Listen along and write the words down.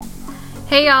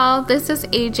Hey y'all, this is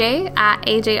AJ at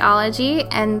AJology,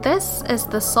 and this is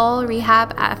the Soul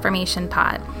Rehab Affirmation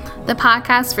Pod, the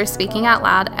podcast for speaking out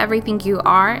loud everything you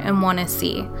are and want to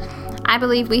see. I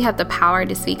believe we have the power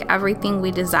to speak everything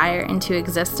we desire into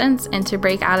existence and to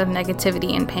break out of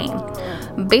negativity and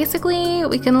pain. Basically,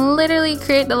 we can literally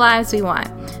create the lives we want,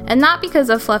 and not because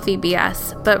of fluffy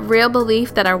BS, but real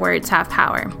belief that our words have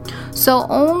power. So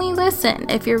only listen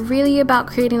if you're really about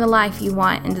creating the life you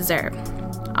want and deserve.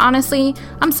 Honestly,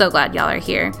 I'm so glad y'all are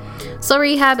here. Soul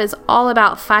Rehab is all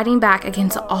about fighting back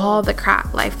against all the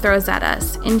crap life throws at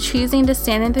us and choosing to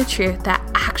stand in the truth that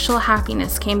actual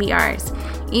happiness can be ours,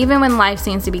 even when life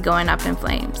seems to be going up in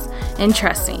flames. And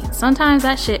trust me, sometimes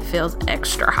that shit feels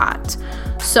extra hot.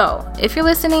 So, if you're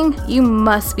listening, you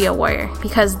must be a warrior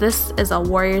because this is a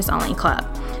warriors only club.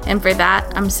 And for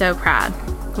that, I'm so proud.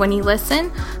 When you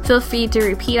listen, feel free to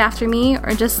repeat after me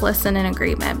or just listen in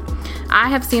agreement. I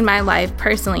have seen my life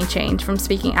personally change from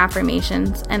speaking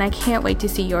affirmations, and I can't wait to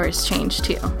see yours change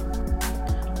too.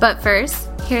 But first,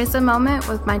 here's a moment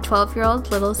with my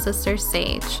 12-year-old little sister,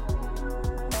 Sage.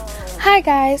 Hi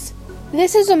guys,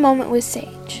 this is a moment with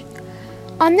Sage.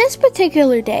 On this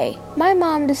particular day, my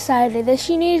mom decided that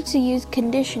she needed to use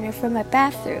conditioner for my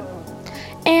bathroom.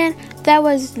 And that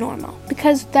was normal,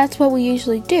 because that's what we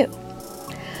usually do.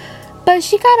 But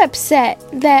she got upset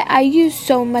that I used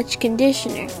so much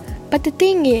conditioner. But the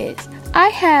thing is, I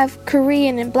have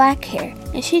Korean and black hair,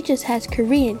 and she just has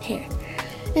Korean hair.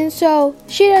 And so,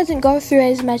 she doesn't go through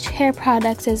as much hair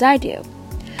products as I do.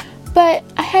 But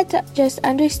I had to just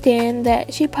understand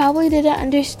that she probably didn't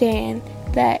understand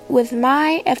that with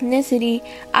my ethnicity,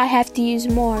 I have to use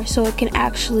more so it can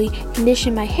actually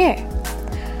condition my hair.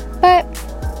 But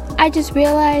I just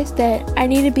realized that I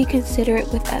need to be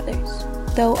considerate with others,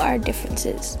 though our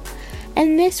differences.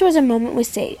 And this was a moment with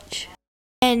Sage.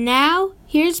 And now,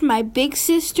 here's my big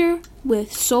sister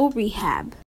with Soul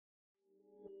Rehab.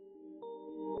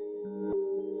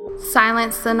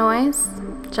 Silence the noise.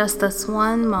 Just this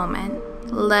one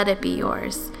moment. Let it be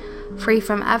yours. Free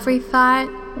from every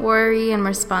thought, worry, and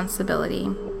responsibility.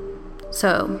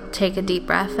 So, take a deep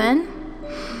breath in.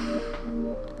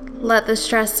 Let the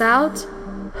stress out.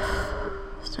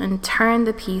 And turn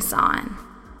the peace on.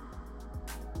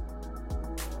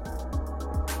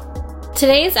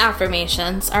 Today's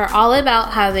affirmations are all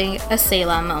about having a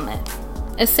Selah moment.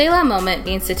 A Selah moment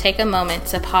means to take a moment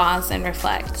to pause and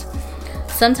reflect.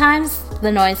 Sometimes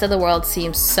the noise of the world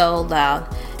seems so loud,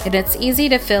 and it's easy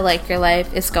to feel like your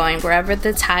life is going wherever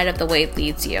the tide of the wave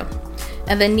leads you.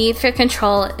 And the need for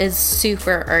control is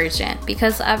super urgent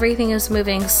because everything is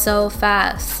moving so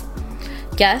fast.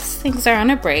 Yes, things are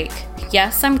on a break.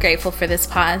 Yes, I'm grateful for this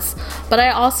pause, but I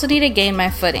also need to gain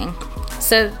my footing.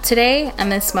 So today, in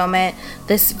this moment,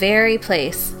 this very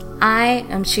place, I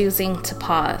am choosing to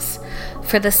pause.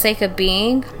 For the sake of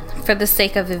being, for the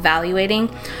sake of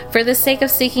evaluating, for the sake of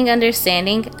seeking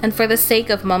understanding, and for the sake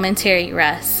of momentary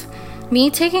rest. Me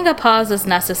taking a pause is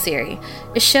necessary.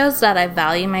 It shows that I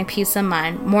value my peace of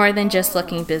mind more than just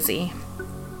looking busy.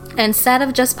 Instead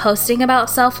of just posting about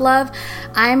self-love,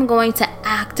 I'm going to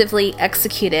actively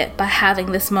execute it by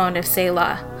having this moment of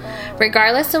Selah.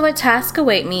 Regardless of what tasks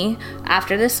await me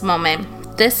after this moment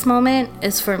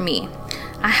is for me.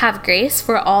 I have grace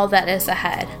for all that is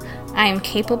ahead. I am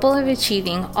capable of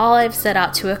achieving all I've set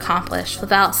out to accomplish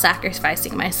without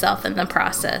sacrificing myself in the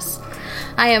process.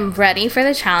 I am ready for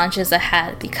the challenges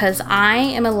ahead because I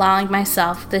am allowing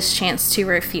myself this chance to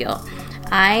refuel.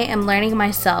 I am learning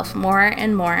myself more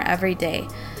and more every day,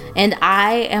 and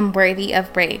I am worthy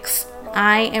of breaks.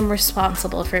 I am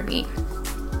responsible for me.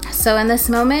 So in this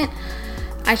moment,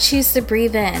 I choose to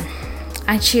breathe in.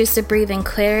 I choose to breathe in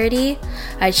clarity.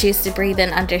 I choose to breathe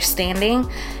in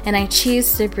understanding, and I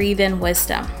choose to breathe in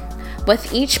wisdom.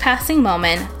 With each passing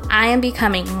moment, I am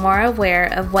becoming more aware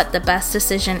of what the best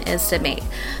decision is to make.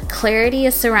 Clarity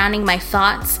is surrounding my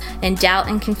thoughts, and doubt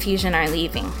and confusion are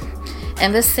leaving.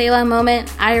 In this Selah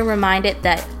moment, I am reminded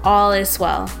that all is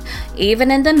well. Even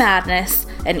in the madness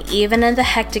and even in the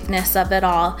hecticness of it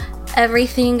all,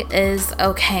 everything is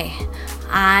okay.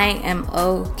 I am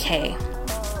okay.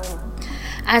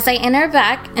 As I enter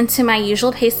back into my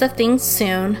usual pace of things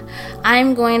soon,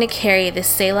 I'm going to carry this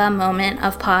Selah moment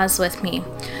of pause with me.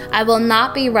 I will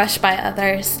not be rushed by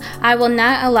others. I will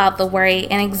not allow the worry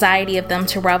and anxiety of them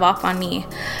to rub off on me.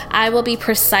 I will be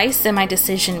precise in my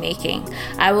decision making.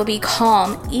 I will be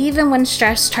calm even when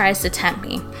stress tries to tempt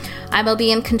me. I will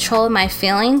be in control of my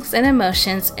feelings and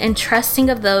emotions and trusting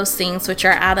of those things which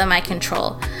are out of my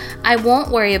control. I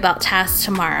won't worry about tasks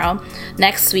tomorrow,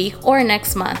 next week, or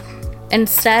next month.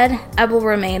 Instead, I will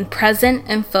remain present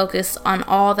and focused on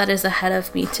all that is ahead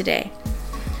of me today.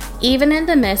 Even in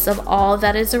the midst of all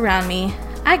that is around me,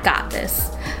 I got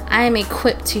this. I am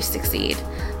equipped to succeed.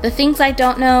 The things I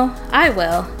don't know, I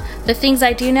will. The things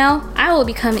I do know, I will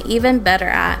become even better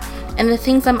at. And the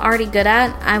things I'm already good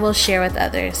at, I will share with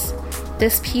others.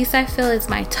 This peace I feel is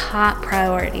my top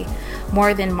priority,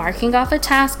 more than marking off a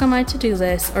task on my to-do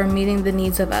list or meeting the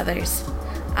needs of others.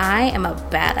 I am a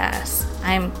badass.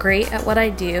 I am great at what I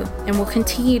do and will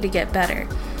continue to get better.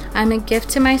 I'm a gift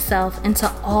to myself and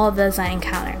to all those I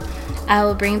encounter. I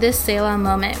will bring this Selah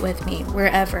moment with me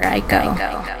wherever I go.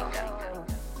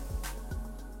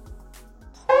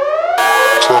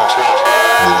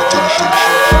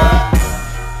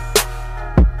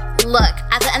 Look,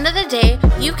 at the end of the day,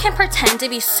 you can pretend to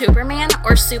be Superman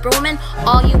or Superwoman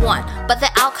all you want, but the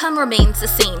outcome remains the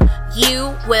same.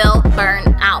 You will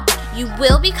burn out. You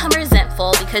will become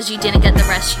resentful because you didn't get the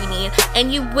rest you need,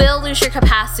 and you will lose your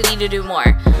capacity to do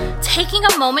more. Taking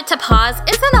a moment to pause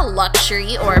isn't a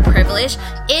luxury or a privilege.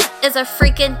 It is a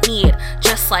freaking need,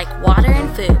 just like water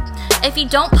and food. If you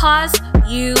don't pause,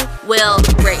 you will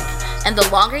break. And the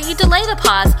longer you delay the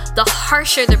pause, the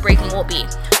harsher the breaking will be.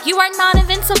 You are not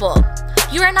invincible.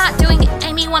 You are not doing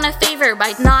anyone a favor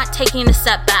by not taking a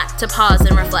step back to pause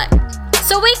and reflect.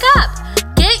 So wake up.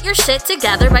 Get your shit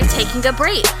together by taking a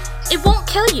break. It won't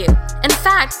kill you. In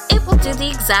fact, it will do the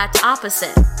exact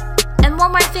opposite. And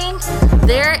one more thing,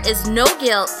 there is no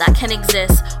guilt that can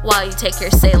exist while you take your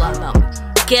Selah moment.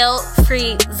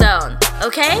 Guilt-free zone,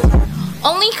 okay?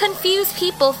 Only confused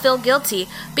people feel guilty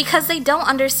because they don't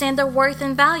understand their worth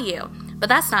and value. But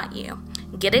that's not you.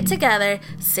 Get it together,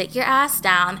 sit your ass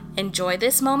down, enjoy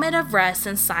this moment of rest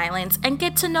and silence, and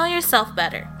get to know yourself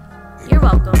better. You're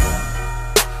welcome.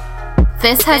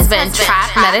 This has been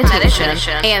Trap Meditation,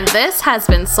 and this has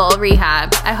been Soul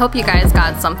Rehab. I hope you guys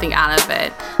got something out of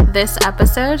it. This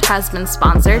episode has been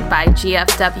sponsored by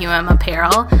GFWM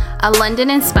Apparel, a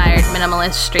London-inspired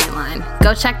minimalist street line.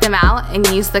 Go check them out and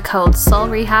use the code Soul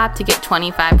Rehab to get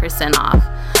 25% off.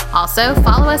 Also,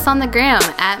 follow us on the gram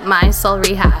at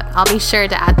MySoulRehab. I'll be sure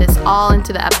to add this all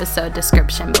into the episode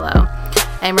description below.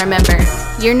 And remember,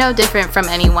 you're no different from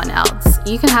anyone else.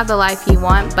 You can have the life you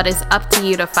want, but it's up to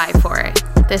you to fight for it.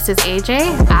 This is AJ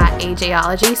at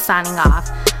AJology signing off.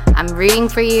 I'm rooting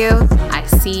for you. I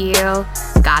see you.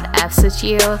 God F's with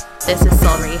you. This is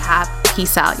Soul Rehab.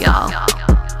 Peace out, y'all.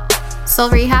 Soul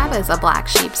Rehab is a Black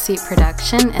Sheep Suit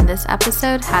production, and this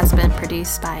episode has been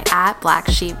produced by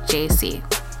 @BlackSheepJC.